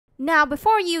Now,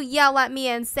 before you yell at me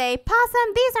and say,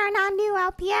 Possum, these are not new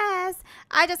LPS,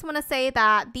 I just want to say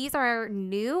that these are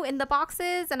new in the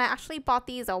boxes, and I actually bought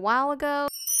these a while ago.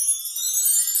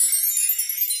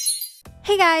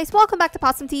 Hey guys, welcome back to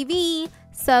PawesomeTV.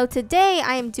 So today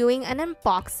I am doing an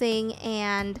unboxing,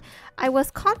 and I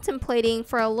was contemplating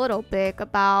for a little bit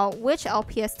about which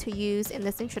LPS to use in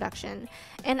this introduction.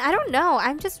 And I don't know,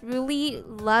 I'm just really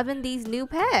loving these new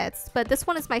pets, but this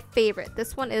one is my favorite.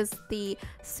 This one is the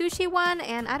sushi one,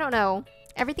 and I don't know,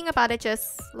 everything about it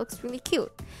just looks really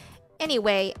cute.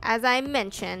 Anyway, as I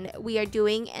mentioned, we are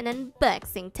doing an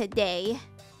unboxing today.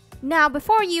 Now,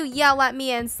 before you yell at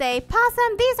me and say,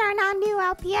 Possum, these are not new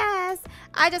LPS,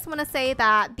 I just want to say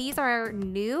that these are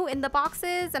new in the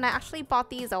boxes, and I actually bought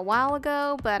these a while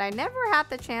ago, but I never had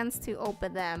the chance to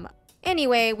open them.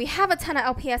 Anyway, we have a ton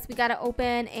of LPS we gotta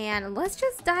open, and let's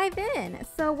just dive in.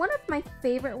 So one of my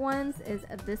favorite ones is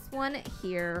this one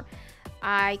here.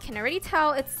 I can already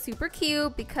tell it's super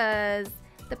cute because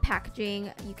the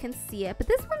packaging, you can see it, but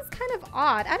this one's kind of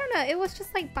odd. I don't know, it was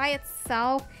just like by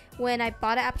itself when I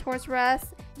bought it at Toys R Us.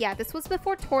 Yeah, this was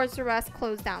before Toys R Us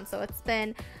closed down, so it's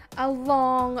been a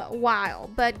long while.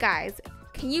 But guys,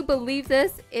 can you believe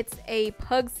this? It's a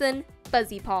Pugson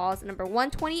Fuzzy Paws number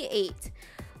 128.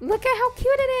 Look at how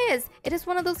cute it is. It is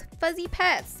one of those fuzzy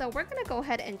pets. So we're gonna go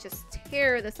ahead and just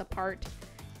tear this apart.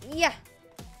 Yeah.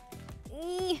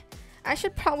 I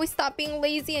should probably stop being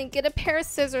lazy and get a pair of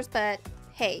scissors, but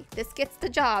hey, this gets the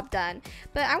job done.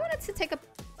 But I wanted to take a,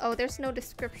 oh, there's no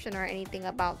description or anything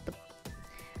about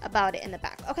it in the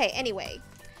back. Okay, anyway,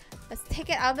 let's take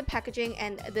it out of the packaging,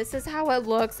 and this is how it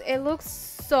looks. It looks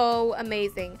so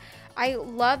amazing. I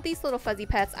love these little fuzzy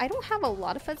pets. I don't have a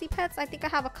lot of fuzzy pets. I think I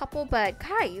have a couple, but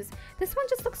guys, this one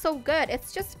just looks so good.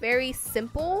 It's just very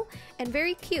simple and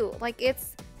very cute. Like,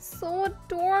 it's so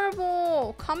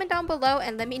adorable. Comment down below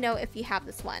and let me know if you have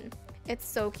this one. It's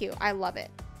so cute. I love it.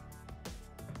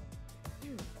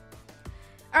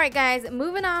 Alright guys,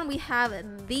 moving on, we have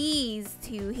these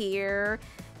two here,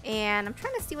 and I'm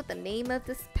trying to see what the name of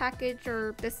this package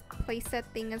or this playset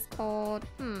thing is called.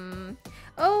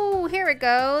 Oh, here it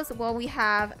goes. Well, we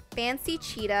have Fancy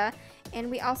Cheetah, and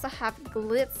we also have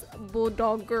Glitz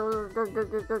Bulldogger.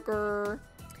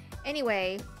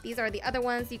 Anyway, these are the other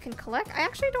ones you can collect. I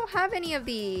actually don't have any of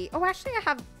the, oh, actually I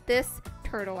have this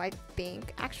turtle, I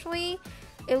think. Actually,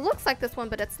 it looks like this one,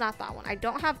 but it's not that one. I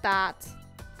don't have that.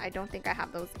 I don't think I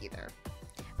have those either.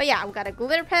 But yeah, we got a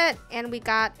glitter pet and we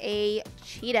got a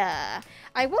cheetah.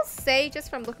 I will say,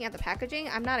 just from looking at the packaging,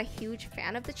 I'm not a huge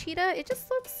fan of the cheetah. It just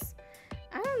looks,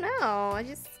 I don't know, it's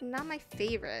just not my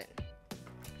favorite.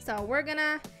 So we're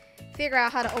gonna figure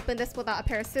out how to open this without a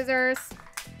pair of scissors.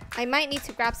 I might need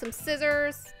to grab some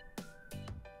scissors.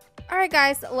 Alright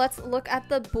guys, let's look at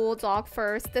the bulldog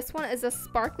first. This one is a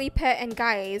sparkly pet, and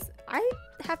guys, I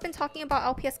have been talking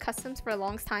about LPS customs for a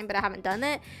long time, but I haven't done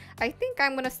it. I think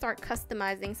I'm going to start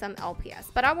customizing some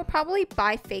LPS, but I will probably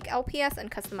buy fake LPS and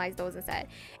customize those instead.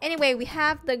 Anyway, we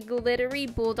have the glittery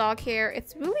bulldog here.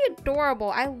 It's really adorable.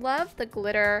 I love the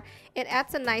glitter. It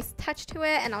adds a nice touch to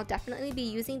it, and I'll definitely be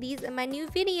using these in my new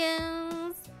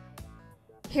videos.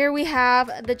 Here we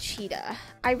have the cheetah.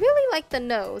 I really like the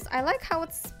nose. I like how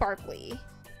it's sparkly.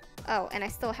 Oh, and I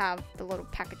still have the little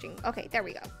packaging. Okay, there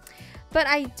we go. But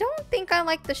I don't think I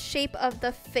like the shape of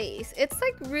the face. It's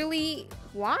like really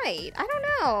wide. I don't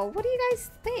know. What do you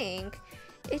guys think?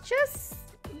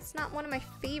 It's not one of my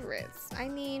favorites. I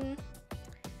mean,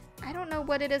 I don't know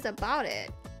what it is about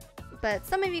it. But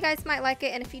some of you guys might like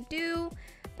it, and if you do,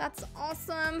 that's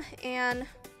awesome. And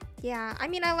yeah, I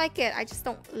mean, I like it. I just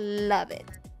don't love it.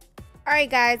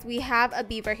 Alright guys, we have a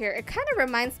beaver here. It kind of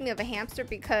reminds me of a hamster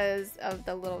because of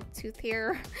the little tooth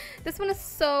here. This one is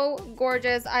so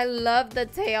gorgeous. I love the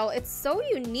tail. It's so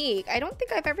unique. I don't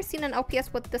think I've ever seen an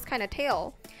LPS with this kind of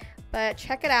tail. But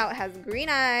check it out. It has green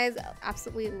eyes.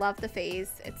 Absolutely love the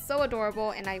face. It's so adorable,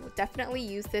 and I will definitely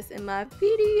use this in my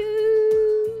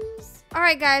videos.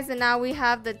 Alright guys, and now we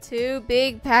have the two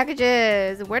big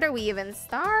packages. Where do we even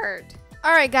start?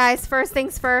 Alright guys, first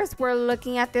things first, we're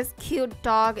looking at this cute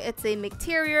dog. It's a Mixed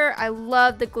Terrier. I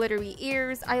love the glittery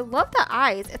ears. I love the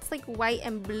eyes. It's like white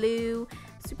and blue.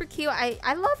 Super cute.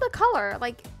 I love the color.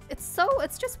 Like, it's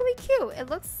just really cute.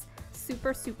 It looks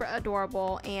super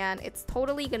adorable, and it's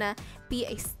totally gonna be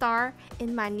a star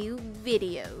in my new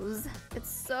videos. It's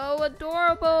so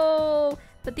adorable.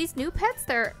 But these new pets,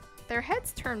 their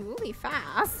heads turn really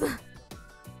fast.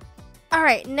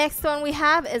 Alright, next one we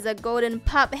have is a golden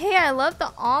pup. Hey, I love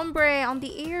the ombre on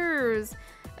the ears.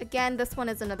 Again, this one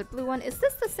is another blue one. Is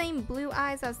this the same blue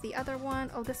eyes as the other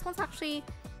one? Oh, this one's actually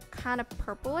kind of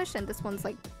purplish, and this one's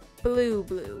like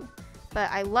blue. but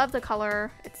I love the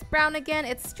color. It's brown again.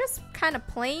 It's just kind of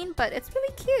plain, but it's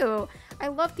really cute. I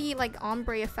love the like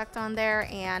ombre effect on there,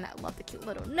 and I love the cute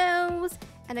little nose.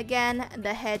 And again,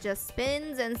 the head just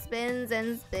spins and spins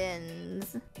and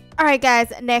spins. Alright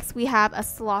guys, next we have a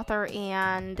Slother,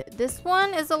 and this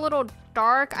one is a little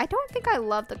dark. I don't think I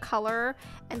love the color,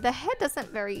 and the head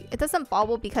doesn't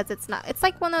bobble because it's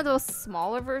like one of those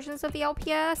smaller versions of the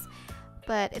LPS,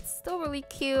 but it's still really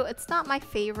cute. It's not my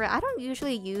favorite. I don't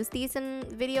usually use these in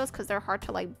videos because they're hard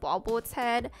to like bobble its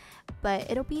head,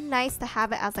 but it'll be nice to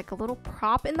have it as like a little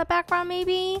prop in the background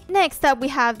maybe. Next up we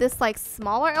have this like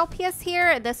smaller LPS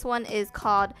here. This one is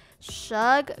called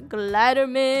Shug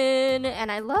Glatterman,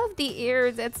 and I love the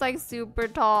ears. It's like super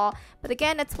tall, but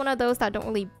again, it's one of those that don't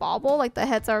really bobble. Like the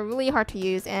heads are really hard to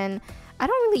use, and I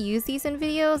don't really use these in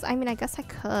videos. I mean, I guess I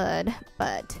could,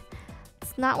 but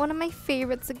it's not one of my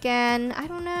favorites again. I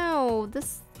don't know.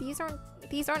 These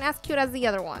aren't as cute as the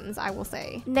other ones, I will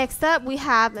say. Next up, we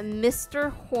have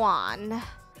Mr. Juan.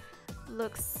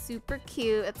 Looks super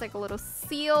cute. It's like a little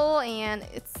seal, and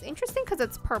it's interesting because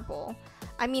it's purple.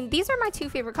 I mean, these are my two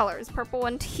favorite colors, purple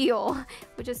and teal,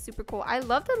 which is super cool. I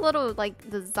love the little like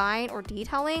design or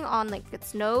detailing on like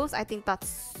its nose. I think that's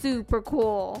super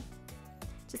cool.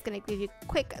 Just gonna give you a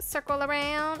quick circle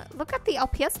around. Look at the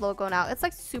LPS logo now. It's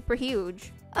like super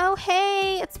huge. Oh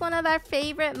hey, it's one of our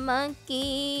favorite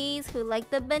monkeys who like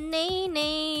the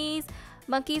bananas.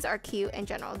 Monkeys are cute in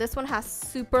general. This one has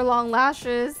super long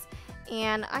lashes,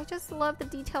 and I just love the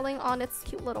detailing on its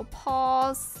cute little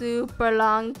paws. Super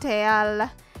long tail.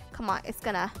 Come on, it's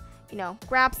gonna, you know,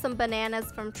 grab some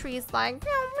bananas from trees like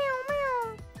meow meow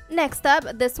meow. Next up,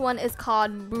 this one is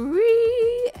called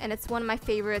Bree, and it's one of my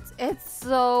favorites. It's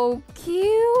so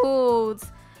cute.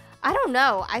 I don't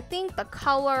know. I think the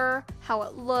color, how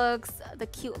it looks, the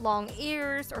cute long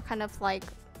ears, or kind of like,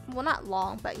 well, not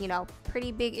long, but you know,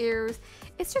 pretty big ears.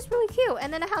 It's just really cute.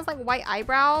 And then it has like white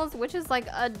eyebrows, which is like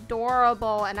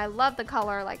adorable. And I love the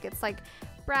color. Like it's like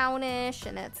brownish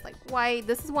and it's like white.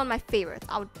 This is one of my favorites.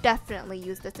 I'll definitely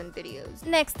use this in videos.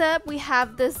 Next up, we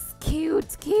have this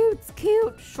cute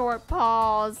short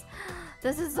paws.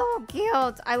 This is so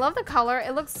cute. I love the color.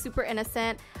 It looks super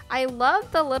innocent. I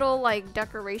love the little like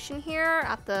decoration here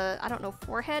at the, I don't know,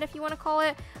 forehead if you want to call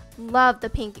it. Love the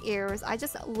pink ears. I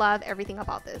just love everything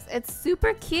about this. It's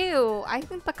super cute. I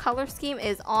think the color scheme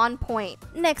is on point.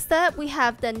 Next up, we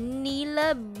have the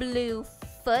Neela Blue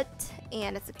Foot,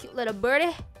 and it's a cute little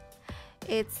birdie.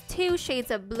 It's 2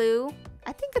 shades of blue.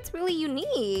 I think it's really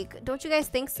unique. Don't you guys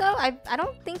think so? I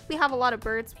don't think we have a lot of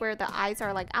birds where the eyes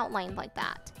are like outlined like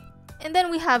that. And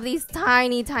then we have these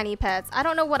tiny pets. I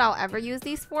don't know what I'll ever use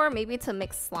these for. Maybe to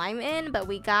mix slime in, but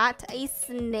we got a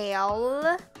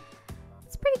snail.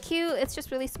 It's pretty cute. It's just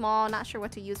really small. Not sure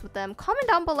what to use with them. Comment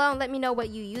down below and let me know what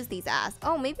you use these as.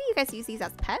 Oh, maybe you guys use these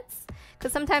as pets?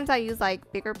 Because sometimes I use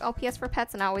like bigger LPS for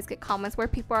pets, and I always get comments where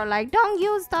people are like, don't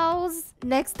use those.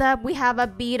 Next up, we have a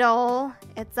beetle.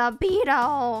 It's a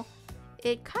beetle.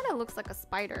 It kind of looks like a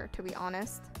spider, to be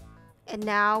honest. And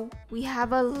now we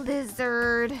have a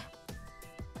lizard.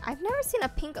 I've never seen a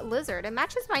pink lizard. It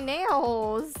matches my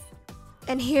nails.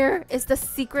 And here is the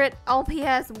secret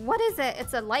LPS. What is it?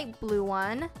 It's a light blue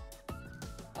one.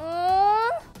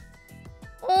 Oh,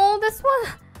 this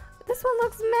one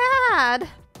looks mad.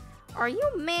 Are you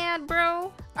mad,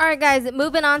 bro? Alright guys,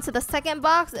 moving on to the second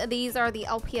box. These are the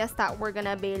LPS that we're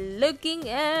gonna be looking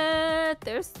at.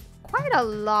 There's quite a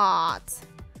lot.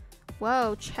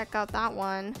 Whoa, check out that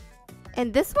one.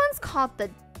 And this one's called the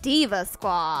Diva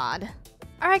Squad.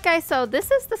 Alright guys, so this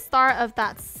is the start of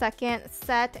that second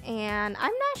set, and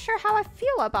I'm not sure how I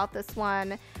feel about this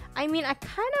one. I mean, I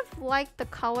kind of like the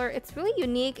color. It's really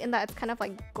unique in that it's kind of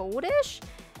like goldish,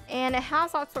 and it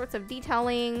has all sorts of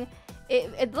detailing.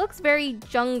 It looks very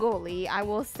jungle-y, I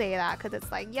will say that, because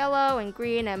it's like yellow and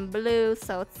green and blue,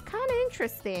 so it's kind of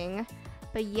interesting.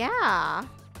 But yeah.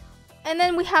 And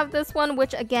then we have this one,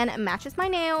 which again matches my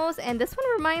nails, and this one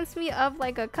reminds me of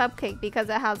like a cupcake because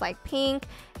it has like pink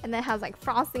and then it has like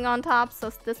frosting on top.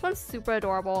 So this one's super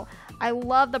adorable. I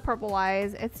love the purple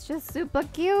eyes. It's just super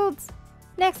cute.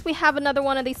 Next, we have another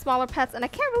one of these smaller pets, and I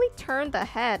can't really turn the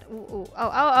head. Ooh.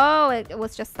 Oh, it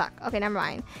was just stuck. Okay, never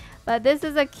mind. But this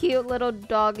is a cute little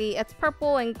doggy. It's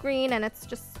purple and green, and it's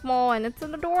just small, and it's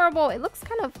adorable. It looks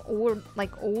kind of old, like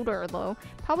older though.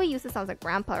 Probably used to sound like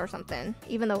grandpa or something,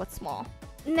 even though it's small.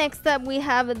 Next up, we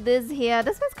have this here.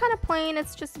 This one's kind of plain.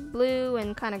 It's just blue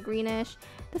and kind of greenish.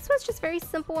 This one's just very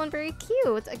simple and very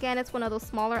cute. Again, it's one of those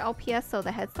smaller LPS, so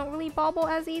the heads don't really bobble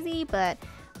as easy, but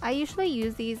I usually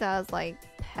use these as like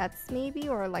pets maybe,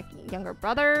 or like younger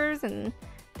brothers and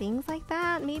things like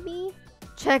that maybe.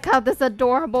 Check out this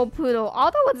adorable poodle.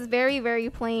 Although it's very, very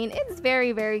plain, it's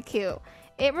very, very cute.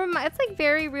 It's like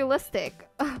very realistic.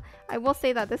 I will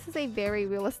say that this is a very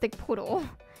realistic poodle.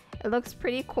 It looks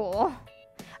pretty cool.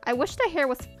 I wish the hair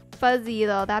was fuzzy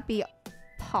though. That'd be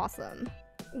awesome.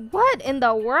 What in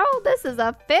the world? This is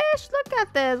a fish? Look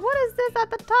at this. What is this at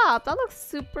the top? That looks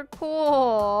super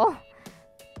cool.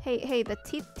 Hey, the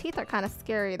teeth are kind of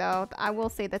scary though. I will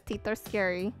say the teeth are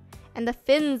scary. And the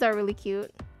fins are really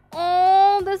cute.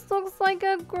 Oh, this looks like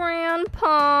a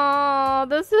grandpa.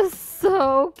 This is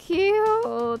so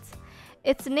cute.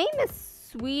 Its name is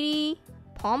Sweetie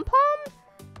Pom Pom,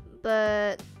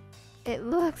 but it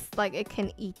looks like it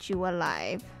can eat you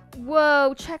alive.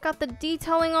 Whoa, check out the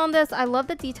detailing on this. I love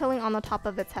the detailing on the top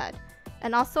of its head.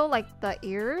 And also like the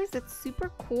ears, it's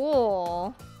super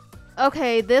cool.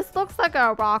 Okay, this looks like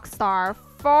a rock star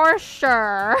for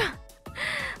sure.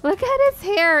 Look at its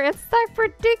hair, it's like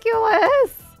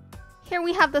ridiculous. Here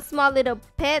we have the small little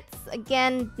pets.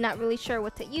 Again, not really sure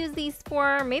what to use these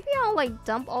for. Maybe I'll like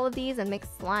dump all of these and make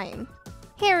slime.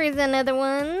 Here is another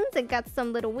one. It got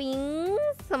some little wings,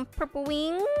 some purple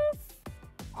wings.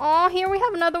 Oh, here we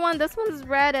have another one. This one's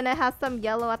red and it has some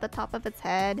yellow at the top of its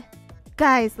head.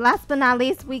 Guys, last but not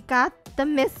least, we got the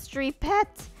mystery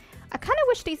pet. I kind of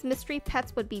wish these mystery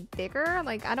pets would be bigger.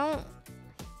 Like, I don't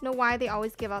know why they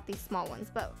always give out these small ones,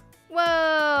 but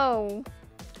whoa.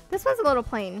 This one's a little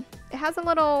plain. It has a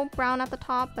little brown at the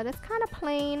top, but it's kind of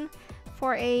plain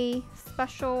for a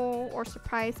special or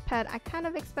surprise pet. I kind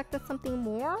of expected something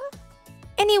more.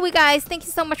 Anyway guys, thank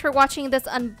you so much for watching this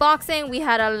unboxing. We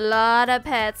had a lot of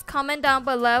pets. Comment down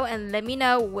below and let me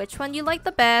know which one you like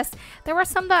the best. There were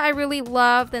some that I really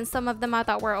loved and some of them I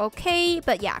thought were okay.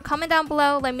 But yeah, comment down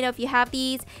below. Let me know if you have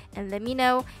these and let me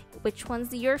know which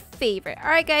one's your favorite.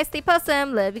 Alright guys, stay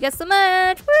awesome. Love you guys so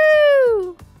much.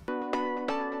 Woo!